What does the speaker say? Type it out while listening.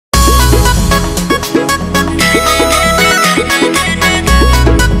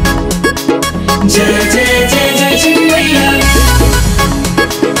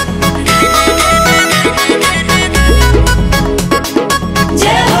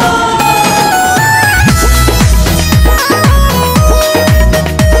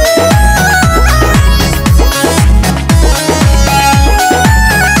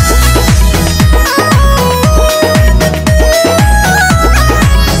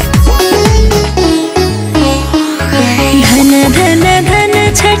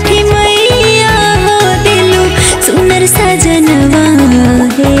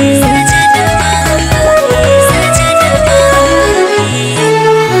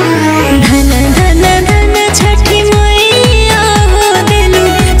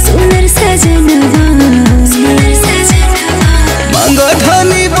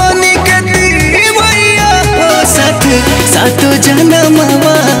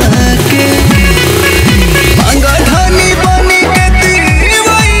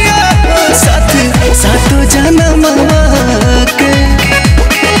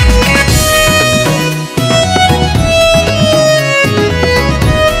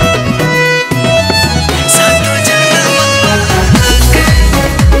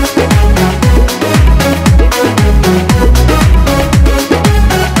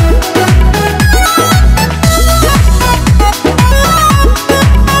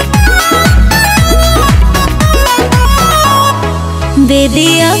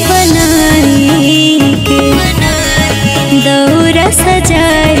बेदिया बनाई के दौरा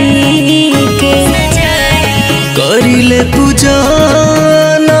सजाई के करिले पूजा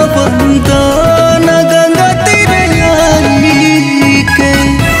न बंदन गंगा तीरे आई के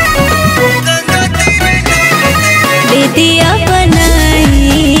बेदिया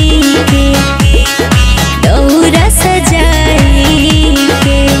बनाई के दौरा सजाई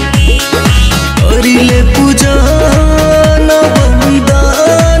के करिले पूजा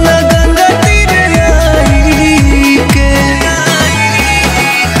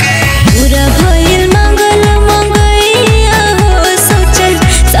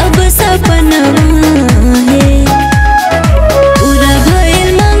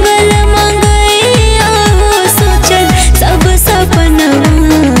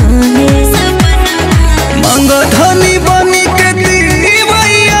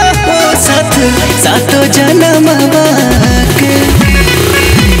सातो जन्म के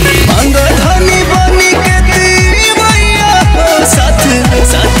धनी बनी के दीवैया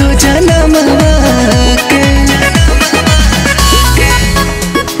सातो जन्म के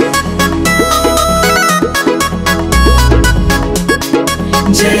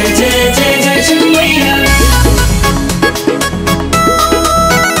जय जय जय जय श्री मैया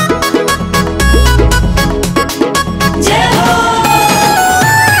जय हो।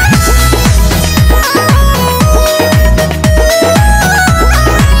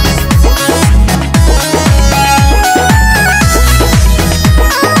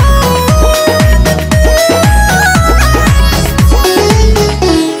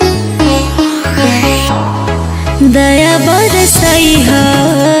 दया बरसई हो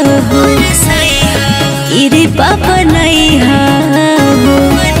कृपा बनई हो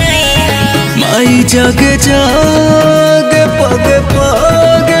माई जग जाग पग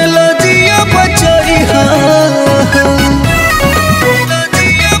पग लजिया बचाई हा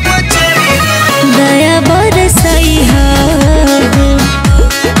दया बरसई हो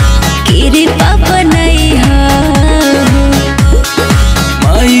कृपा बनई हो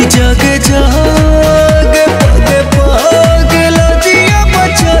माई जग जाग पग लजिया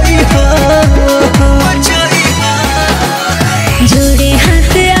बचाई हा जोड़े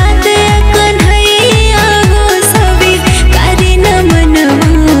हाथ आदे कन्हैया हो सभी कारी नमनवा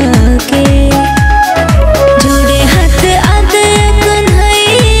के जोड़े हाथ आदे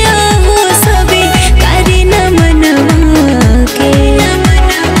कन्हैया हो सभी कारी नमनवा के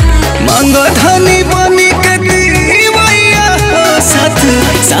मांग धनी बनी के दीवैया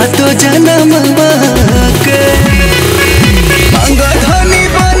सातो जन्म